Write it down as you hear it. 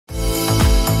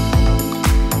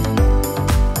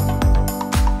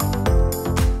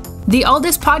The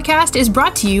Alldus podcast is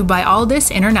brought to you by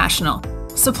Alldus International,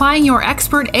 supplying your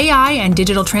expert AI and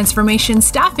digital transformation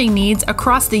staffing needs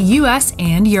across the US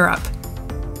and Europe.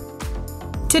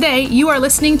 Today, you are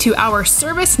listening to our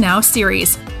ServiceNow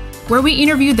series, where we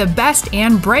interview the best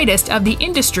and brightest of the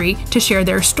industry to share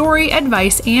their story,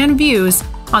 advice, and views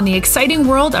on the exciting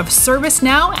world of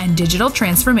ServiceNow and digital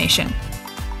transformation.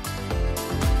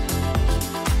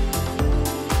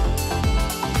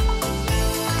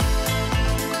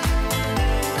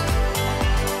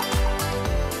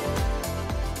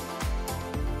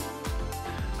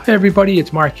 Hi everybody,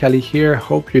 it's Mark Kelly here.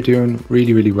 Hope you're doing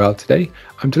really well today.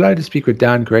 I'm delighted to speak with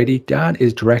Dan Grady. Dan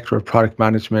is Director of Product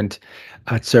Management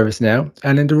at ServiceNow.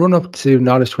 And in the run-up to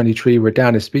Knowledge 23, where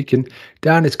Dan is speaking,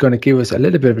 Dan is going to give us a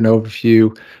little bit of an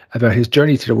overview about his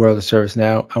journey to the world of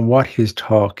ServiceNow and what his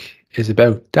talk is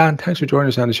about. Dan, thanks for joining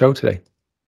us on the show today.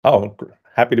 Oh,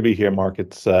 happy to be here, Mark.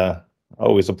 It's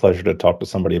always a pleasure to talk to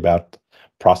somebody about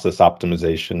process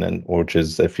optimization, and which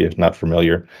is, if you're not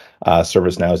familiar,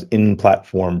 ServiceNow's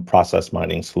in-platform process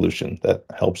mining solution that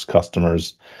helps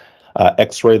customers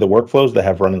x-ray the workflows they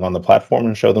have running on the platform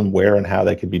and show them where and how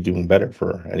they could be doing better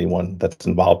for anyone that's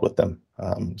involved with them.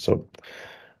 So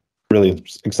really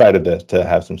excited to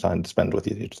have some time to spend with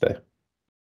you today.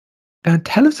 And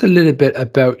tell us a little bit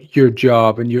about your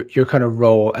job and your kind of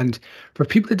role. And for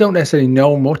people that don't necessarily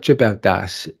know much about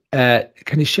that,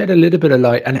 can you shed a little bit of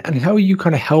light and how are you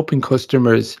kind of helping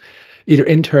customers either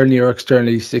internally or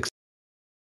externally succeed?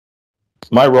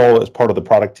 My role as part of the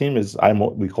product team is I'm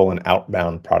what we call an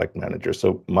outbound product manager.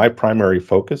 So my primary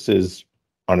focus is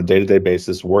on a day-to-day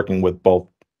basis working with both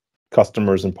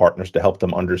customers and partners to help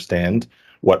them understand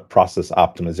what process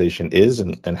optimization is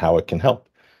and how it can help.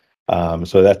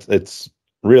 So it's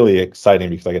really exciting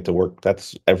because I get to work,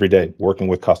 that's every day, working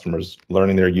with customers,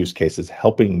 learning their use cases,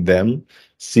 helping them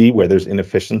see where there's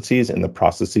inefficiencies in the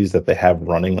processes that they have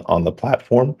running on the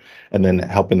platform, and then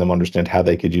helping them understand how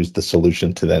they could use the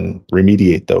solution to then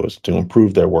remediate those, to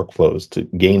improve their workflows, to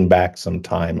gain back some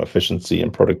time, efficiency,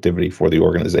 and productivity for the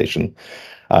organization.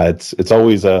 It's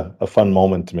always a fun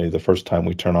moment to me. The first time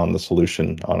we turn on the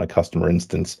solution on a customer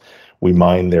instance, we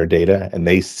mine their data and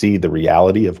they see the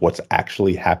reality of what's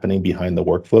actually happening behind the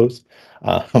workflows.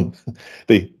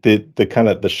 The kind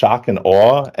of the shock and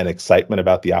awe and excitement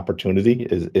about the opportunity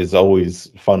is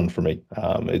always fun for me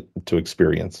to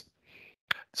experience.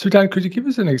 So Dan, could you give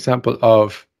us an example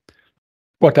of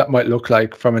what that might look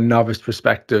like from a novice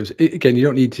perspective? Again, you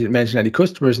don't need to mention any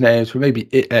customers' names, but maybe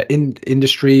in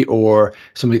industry or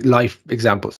some life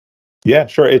examples. Yeah,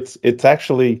 sure. It's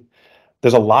actually,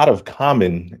 there's a lot of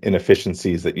common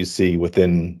inefficiencies that you see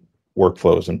within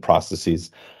workflows and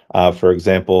processes. For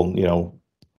example,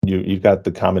 you've got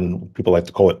the common, people like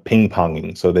to call it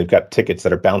ping-ponging. So they've got tickets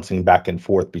that are bouncing back and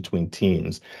forth between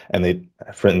teams. And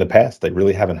in the past, they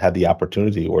really haven't had the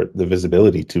opportunity or the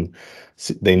visibility to,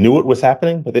 they knew it was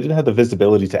happening, but they didn't have the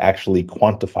visibility to actually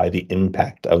quantify the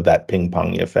impact of that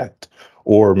ping-ponging effect.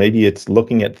 Or maybe it's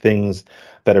looking at things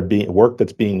that are work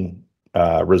that's being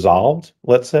resolved,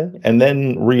 let's say, and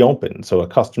then reopened. So a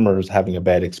customer is having a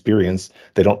bad experience,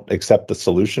 they don't accept the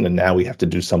solution, and now we have to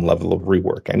do some level of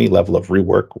rework. Any level of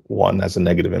rework, one, has a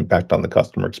negative impact on the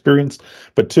customer experience,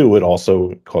 but two, it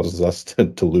also causes us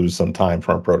to lose some time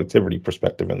from a productivity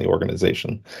perspective in the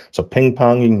organization. So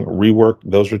ping-ponging, rework,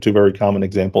 those are two very common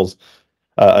examples.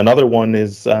 Another one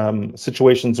is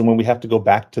situations when we have to go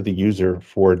back to the user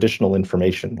for additional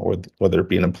information, or whether it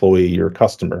be an employee or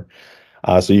customer.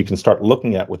 So you can start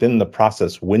looking at within the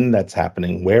process when that's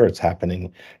happening, where it's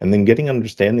happening, and then getting an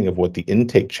understanding of what the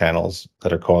intake channels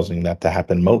that are causing that to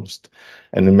happen most.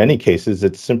 And in many cases,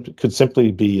 could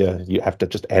simply be you have to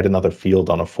just add another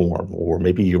field on a form, or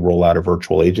maybe you roll out a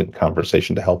virtual agent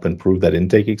conversation to help improve that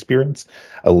intake experience,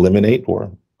 eliminate,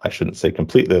 or I shouldn't say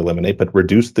completely eliminate, but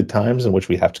reduce the times in which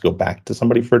we have to go back to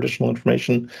somebody for additional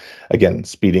information. Again,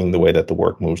 speeding the way that the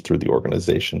work moves through the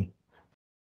organization.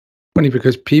 Funny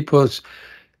because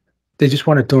they just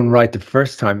want it done right the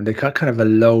first time, and they got kind of a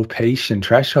low patient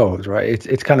threshold, right?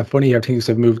 It's kind of funny how things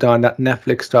have moved on. That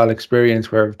Netflix style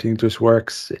experience where everything just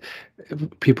works,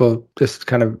 people just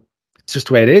kind of, it's just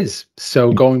the way it is.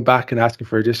 So going back and asking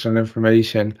for additional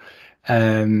information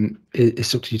is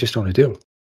something you just don't want to do.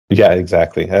 Yeah,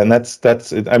 exactly. And that's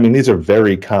I mean, these are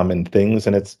very common things,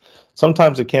 and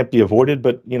sometimes it can't be avoided,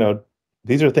 but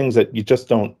these are things that you just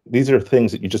don't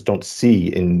see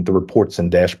in the reports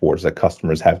and dashboards that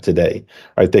customers have today,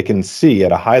 right? They can see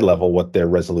at a high level what their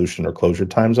resolution or closure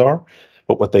times are,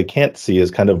 but what they can't see is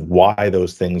kind of why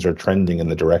those things are trending in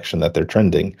the direction that they're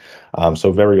trending.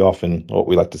 So very often what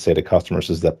we like to say to customers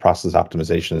is that process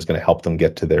optimization is going to help them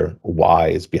get to their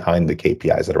whys behind the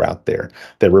KPIs that are out there.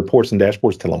 Their reports and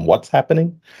dashboards tell them what's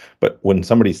happening, but when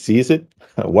somebody sees it,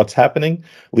 what's happening,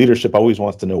 leadership always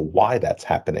wants to know why that's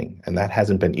happening, and that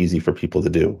hasn't been easy for people to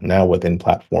do. Now within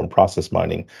platform process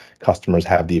mining, customers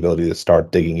have the ability to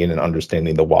start digging in and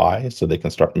understanding the why, so they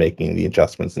can start making the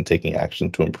adjustments and taking action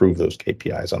to improve those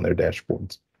KPIs on their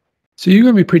dashboards. So you're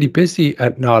going to be pretty busy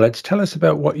at Knowledge. Tell us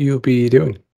about what you'll be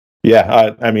doing.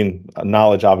 Yeah, I mean,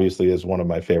 Knowledge obviously is one of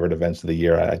my favorite events of the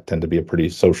year. I tend to be a pretty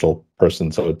social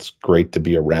person, so it's great to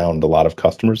be around a lot of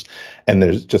customers. And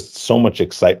there's just so much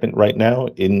excitement right now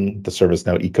in the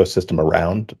ServiceNow ecosystem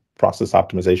around process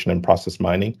optimization and process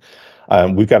mining.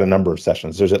 We've got a number of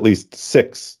sessions. There's at least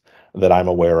 6 that I'm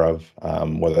aware of,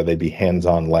 whether they be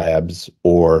hands-on labs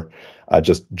or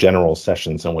just general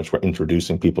sessions in which we're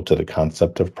introducing people to the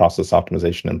concept of process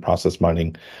optimization and process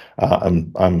mining.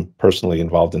 I'm personally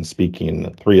involved in speaking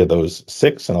in 3 of those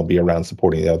 6, and I'll be around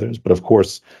supporting the others. But of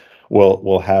course,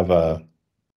 we'll have a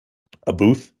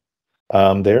booth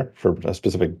there for a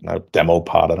specific demo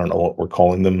pod. I don't know what we're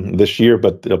calling them this year,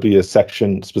 but there'll be a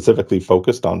section specifically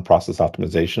focused on process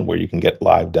optimization where you can get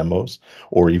live demos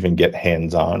or even get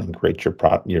hands-on and create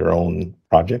your own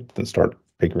project and start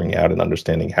figuring out and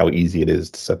understanding how easy it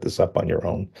is to set this up on your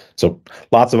own. So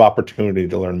lots of opportunity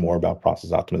to learn more about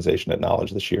process optimization at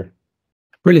Knowledge this year.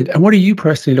 Brilliant. And what are you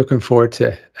personally looking forward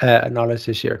to at Knowledge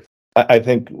this year? I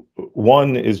think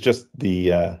one is just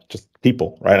the just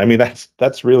people, right? I mean,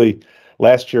 that's really,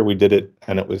 last year we did it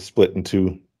and it was split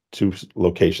into 2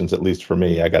 locations, at least for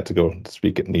me. I got to go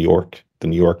speak at New York, the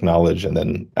New York Knowledge, and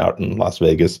then out in Las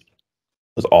Vegas. It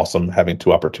was awesome having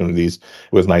 2 opportunities.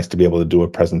 It was nice to be able to do a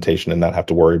presentation and not have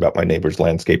to worry about my neighbor's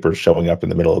landscapers showing up in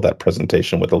the middle of that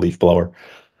presentation with a leaf blower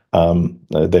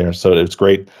there. So it's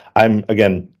great. I'm,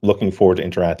 again, looking forward to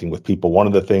interacting with people. One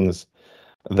of the things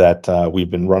that we've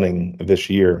been running this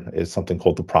year is something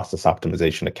called the Process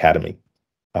Optimization Academy,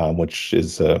 which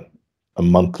is a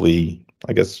monthly,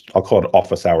 I guess I'll call it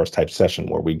office hours type session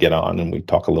where we get on and we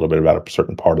talk a little bit about a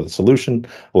certain part of the solution,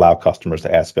 allow customers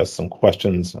to ask us some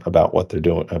questions about what they're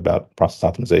doing about process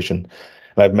optimization.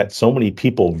 And I've met so many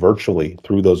people virtually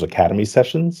through those academy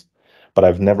sessions, but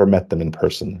I've never met them in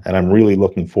person. And I'm really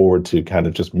looking forward to kind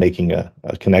of just making a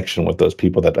connection with those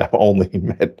people that I've only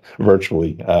met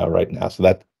virtually right now. So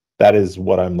that is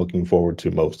what I'm looking forward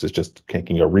to most, is just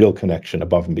making a real connection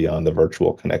above and beyond the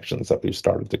virtual connections that we've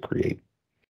started to create.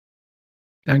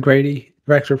 Dan Grady,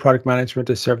 Director of Product Management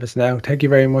at ServiceNow. Thank you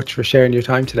very much for sharing your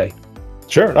time today.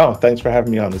 Sure. No, thanks for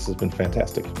having me on. This has been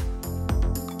fantastic.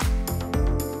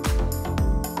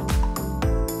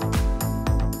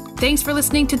 Thanks for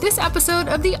listening to this episode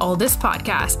of the Alldus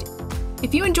podcast.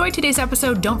 If you enjoyed today's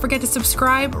episode, don't forget to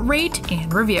subscribe, rate,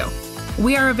 and review.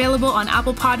 We are available on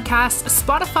Apple Podcasts,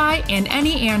 Spotify, and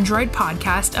any Android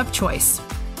podcast of choice.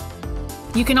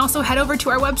 You can also head over to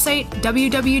our website,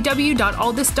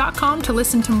 www.alldus.com, to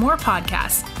listen to more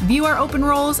podcasts, view our open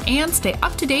roles, and stay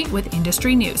up to date with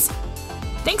industry news.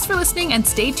 Thanks for listening, and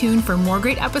stay tuned for more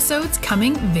great episodes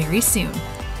coming very soon.